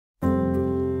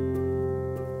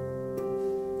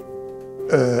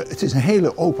Het is een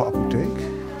hele open apotheek.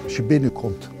 Als je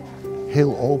binnenkomt,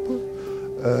 heel open.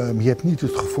 Je hebt niet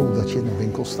het gevoel dat je in een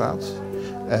winkel staat.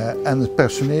 En het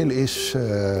personeel is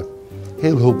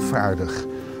heel hulpvaardig,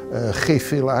 geeft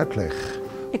veel uitleg.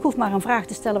 Ik hoef maar een vraag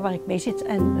te stellen waar ik mee zit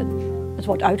en het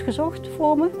wordt uitgezocht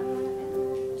voor me.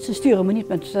 Ze sturen me niet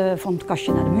van het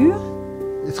kastje naar de muur.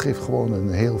 Het geeft gewoon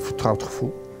een heel vertrouwd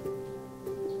gevoel.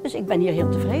 Dus ik ben hier heel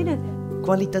tevreden.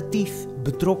 Kwalitatief,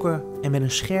 betrokken en met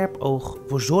een scherp oog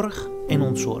voor zorg en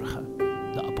ontzorgen.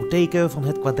 De apotheken van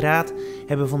Het Quadraat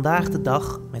hebben vandaag de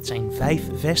dag met zijn 5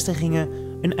 vestigingen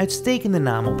een uitstekende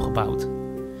naam opgebouwd.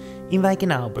 In Wijk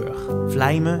en Aalburg,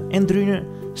 Vlijmen en Drunen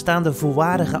staan de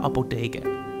volwaardige apotheken.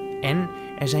 En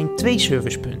er zijn 2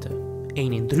 servicepunten,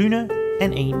 1 in Drunen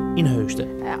en 1 in Heusden.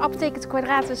 Apotheek Het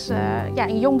Quadraat is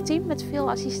een jong team met veel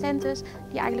assistentes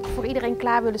die eigenlijk voor iedereen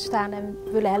klaar willen staan en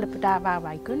willen helpen daar waar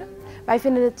wij kunnen. Wij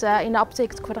vinden het in de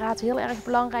Apotheek Het Quadraat heel erg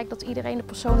belangrijk dat iedereen de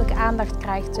persoonlijke aandacht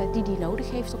krijgt die hij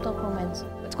nodig heeft op dat moment.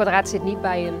 Het Quadraat zit niet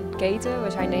bij een keten,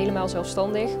 we zijn helemaal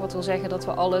zelfstandig. Wat wil zeggen dat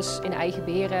we alles in eigen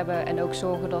beheer hebben en ook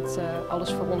zorgen dat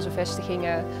alles voor onze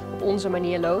vestigingen op onze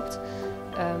manier loopt.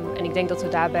 En ik denk dat we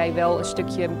daarbij wel een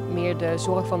stukje meer de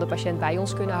zorg van de patiënt bij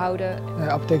ons kunnen houden.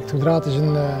 Apotheek Het Quadraat is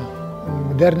een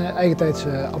moderne, eigentijdse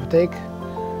apotheek.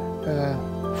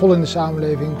 Vol in de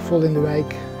samenleving, vol in de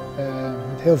wijk.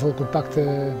 Met heel veel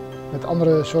contacten met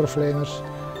andere zorgverleners.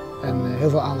 En heel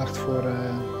veel aandacht voor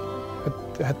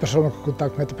het persoonlijke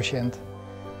contact met de patiënt.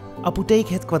 Apotheek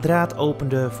Het Quadraat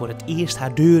opende voor het eerst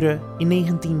haar deuren in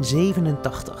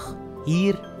 1987.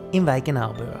 Hier in Wijk en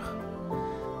Aalburg.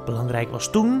 Belangrijk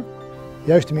was toen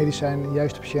juiste medicijn,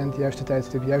 juiste patiënt, juiste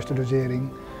tijdstip, juiste dosering.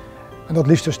 En dat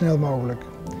liefst zo snel mogelijk.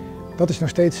 Dat is nog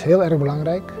steeds heel erg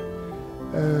belangrijk.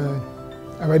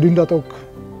 En wij doen dat ook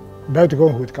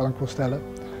buitengewoon goed, kan ik wel stellen.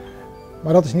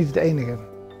 Maar dat is niet het enige.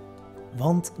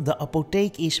 Want de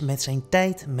apotheek is met zijn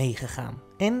tijd meegegaan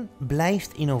en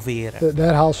blijft innoveren. De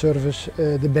herhaalservice,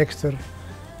 de Baxter,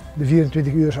 de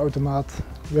 24-uursautomaat.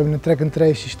 We hebben een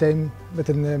track-and-trace systeem met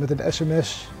een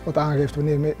sms wat aangeeft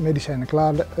wanneer medicijnen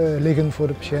klaar liggen voor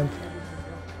de patiënt.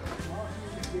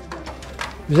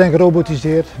 We zijn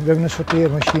gerobotiseerd, we hebben een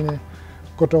sorteermachine.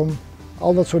 Kortom,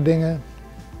 al dat soort dingen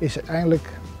is eigenlijk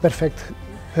perfect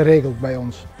geregeld bij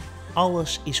ons.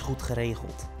 Alles is goed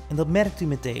geregeld en dat merkt u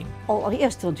meteen.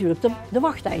 Allereerst natuurlijk de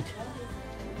wachttijd.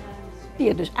 Die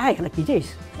er dus eigenlijk niet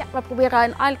is. Ja, we proberen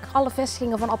in eigenlijk alle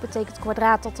vestigingen van Apotheek Het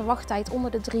Quadraat dat de wachttijd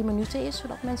onder de 3 minuten is,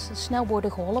 zodat mensen snel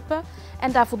worden geholpen.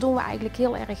 En daar voldoen we eigenlijk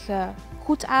heel erg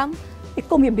goed aan. Ik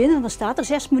kom hier binnen en dan staat er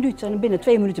 6 minuten en binnen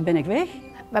 2 minuten ben ik weg.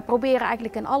 Wij proberen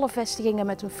eigenlijk in alle vestigingen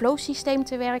met een flow systeem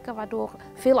te werken, waardoor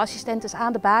veel assistenten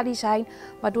aan de balie zijn,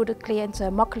 waardoor de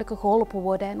cliënten makkelijker geholpen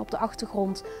worden en op de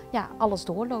achtergrond alles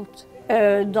doorloopt.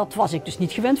 Dat was ik dus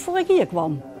niet gewend voor ik hier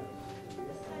kwam.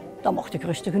 Dan mocht ik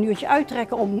rustig een uurtje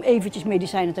uittrekken om eventjes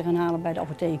medicijnen te gaan halen bij de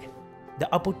apotheek. De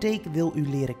apotheek wil u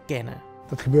leren kennen.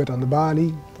 Dat gebeurt aan de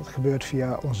balie, dat gebeurt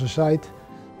via onze site.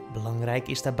 Belangrijk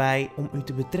is daarbij om u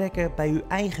te betrekken bij uw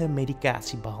eigen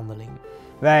medicatiebehandeling.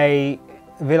 Wij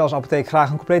willen als apotheek graag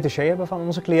een compleet dossier hebben van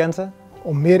onze cliënten.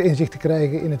 Om meer inzicht te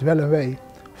krijgen in het wel en wee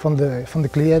van de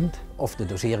cliënt. Of de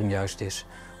dosering juist is,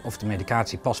 of de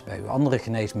medicatie past bij uw andere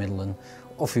geneesmiddelen,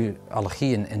 of u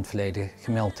allergieën in het verleden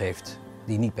gemeld heeft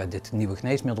die niet bij dit nieuwe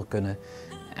geneesmiddel kunnen.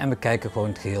 En we kijken gewoon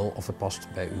het geheel of het past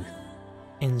bij u.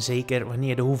 En zeker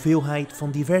wanneer de hoeveelheid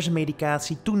van diverse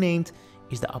medicatie toeneemt,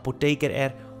 is de apotheker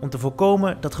er om te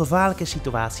voorkomen dat gevaarlijke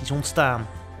situaties ontstaan.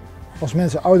 Als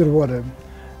mensen ouder worden,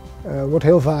 wordt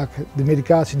heel vaak de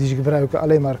medicatie die ze gebruiken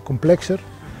alleen maar complexer.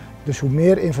 Dus hoe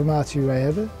meer informatie wij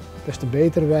hebben, des te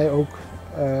beter wij ook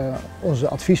onze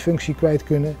adviesfunctie kwijt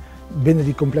kunnen binnen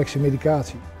die complexe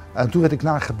medicatie. En toen werd ik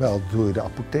nagebeld door de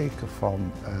apotheker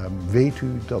van, weet u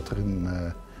dat er een,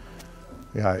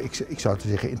 ik zou te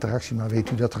zeggen interactie, maar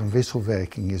weet u dat er een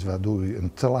wisselwerking is waardoor u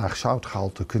een te laag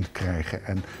zoutgehalte kunt krijgen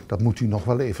en dat moet u nog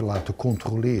wel even laten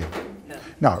controleren. Ja.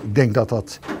 Nou, ik denk dat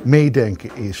dat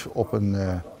meedenken is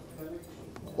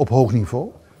op hoog niveau,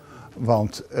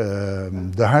 want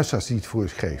de huisarts die het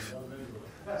voorschreef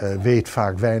weet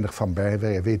vaak weinig van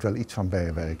bijwerkingen, weet wel iets van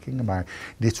bijwerkingen, maar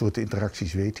dit soort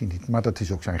interacties weet hij niet. Maar dat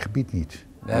is ook zijn gebied niet.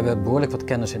 We hebben behoorlijk wat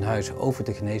kennis in huis over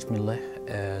de geneesmiddelen.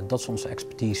 Dat is onze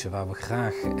expertise waar we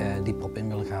graag dieper op in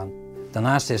willen gaan.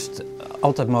 Daarnaast is het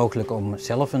altijd mogelijk om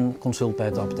zelf een consult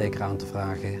bij de apotheker aan te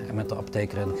vragen en met de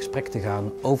apotheker in gesprek te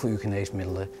gaan over uw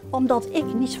geneesmiddelen. Omdat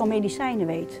ik niets van medicijnen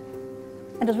weet.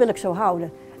 En dat wil ik zo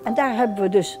houden. En daar hebben we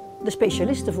dus de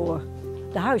specialisten voor,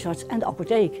 de huisarts en de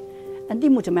apotheek. En die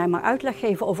moeten mij maar uitleg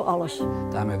geven over alles.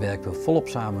 Daarmee werken we volop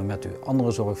samen met uw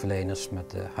andere zorgverleners,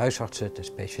 met de huisartsen, de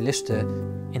specialisten.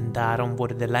 En daarom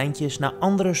worden de lijntjes naar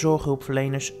andere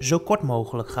zorghulpverleners zo kort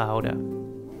mogelijk gehouden.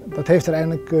 Dat heeft er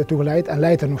eigenlijk toe geleid en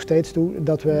leidt er nog steeds toe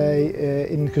dat wij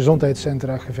in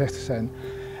gezondheidscentra gevestigd zijn.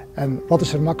 En wat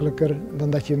is er makkelijker dan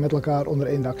dat je met elkaar onder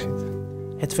één dak zit.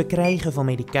 Het verkrijgen van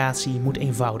medicatie moet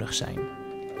eenvoudig zijn.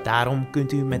 Daarom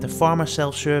kunt u met de Pharma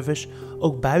Self-Service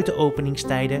ook buiten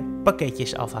openingstijden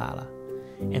pakketjes afhalen.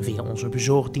 En via onze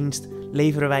bezorgdienst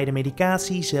leveren wij de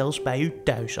medicatie zelfs bij u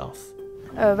thuis af.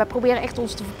 Wij proberen echt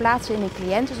ons te verplaatsen in een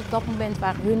cliënt. Dus op dat moment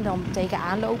waar hun dan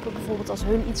tegenaan lopen, bijvoorbeeld als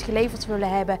hun iets geleverd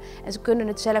willen hebben en ze kunnen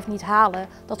het zelf niet halen,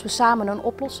 dat we samen een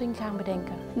oplossing gaan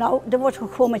bedenken. Nou, er wordt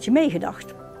gewoon met je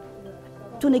meegedacht.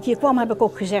 Toen ik hier kwam heb ik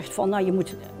ook gezegd van, nou je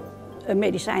moet een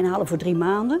medicijn halen voor 3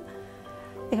 maanden.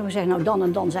 Ik heb gezegd, nou dan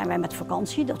en dan zijn wij met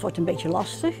vakantie, dat wordt een beetje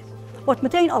lastig. Wordt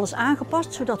meteen alles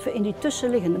aangepast, zodat we in die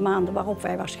tussenliggende maanden waarop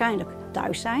wij waarschijnlijk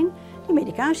thuis zijn, die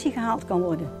medicatie gehaald kan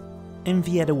worden. En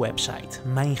via de website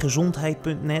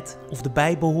mijngezondheid.net of de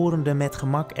bijbehorende Met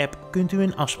Gemak app kunt u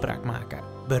een afspraak maken,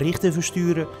 berichten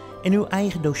versturen en uw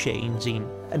eigen dossier inzien.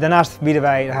 Daarnaast bieden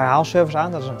wij de herhaalservice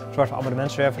aan. Dat is een soort van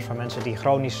abonnementservice van mensen die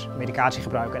chronisch medicatie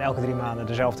gebruiken en elke 3 maanden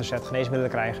dezelfde set geneesmiddelen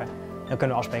krijgen. Dan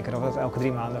kunnen we afspreken dat we het elke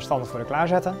 3 maanden standaard voor u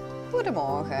klaarzetten.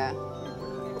 Goedemorgen.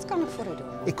 Wat kan ik voor u doen?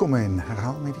 Ik kom mijn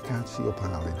herhaalmedicatie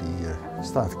ophalen, die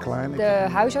staat klaar. De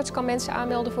huisarts kan mensen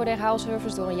aanmelden voor de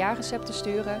herhaalservice door een jaarrecept te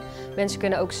sturen. Mensen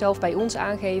kunnen ook zelf bij ons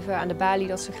aangeven aan de balie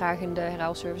dat ze graag in de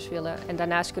herhaalservice willen. En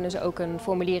daarnaast kunnen ze ook een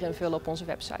formulier invullen op onze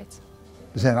website.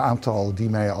 Er zijn een aantal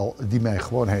die mij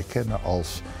gewoon herkennen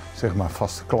als zeg maar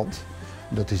vaste klant.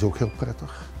 Dat is ook heel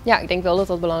prettig. Ja, ik denk wel dat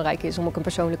dat belangrijk is om ook een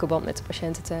persoonlijke band met de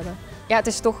patiënten te hebben. Ja, het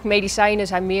is toch, medicijnen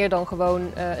zijn meer dan gewoon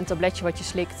een tabletje wat je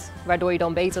slikt, waardoor je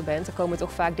dan beter bent. Er komen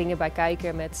toch vaak dingen bij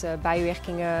kijken met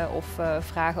bijwerkingen of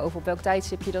vragen over op welk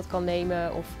tijdstip je dat kan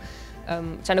nemen. Of,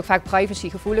 het zijn ook vaak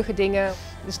privacygevoelige dingen.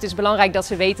 Dus het is belangrijk dat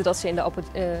ze weten dat ze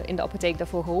in de apotheek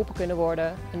daarvoor geholpen kunnen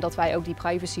worden. En dat wij ook die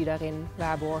privacy daarin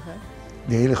waarborgen.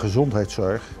 De hele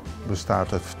gezondheidszorg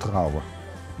bestaat uit vertrouwen.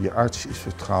 Je arts is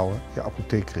vertrouwen, je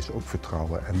apotheker is ook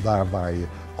vertrouwen. En daar waar je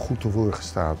goed te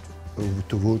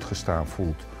woord gestaan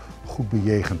voelt, goed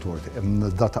bejegend wordt.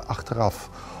 En dat er achteraf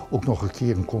ook nog een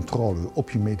keer een controle op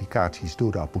je medicaties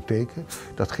door de apotheker,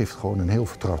 dat geeft gewoon een heel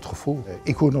vertrouwd gevoel.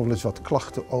 Ik hoor nog wel eens wat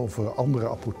klachten over andere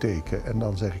apotheken en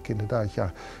dan zeg ik inderdaad,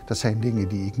 ja, dat zijn dingen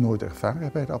die ik nooit ervaren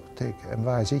heb bij de apotheek. En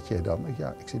waar zit jij dan?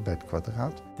 Ja, ik zit bij Het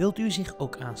Quadraat. Wilt u zich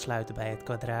ook aansluiten bij Het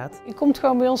Quadraat? U komt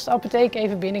gewoon bij ons de apotheek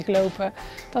even binnengelopen.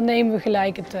 Dan nemen we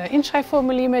gelijk het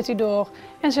inschrijfformulier met u door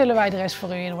en zullen wij de rest voor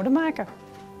u in orde maken.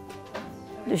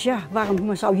 Dus ja,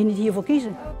 waarom zou je niet hiervoor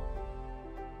kiezen?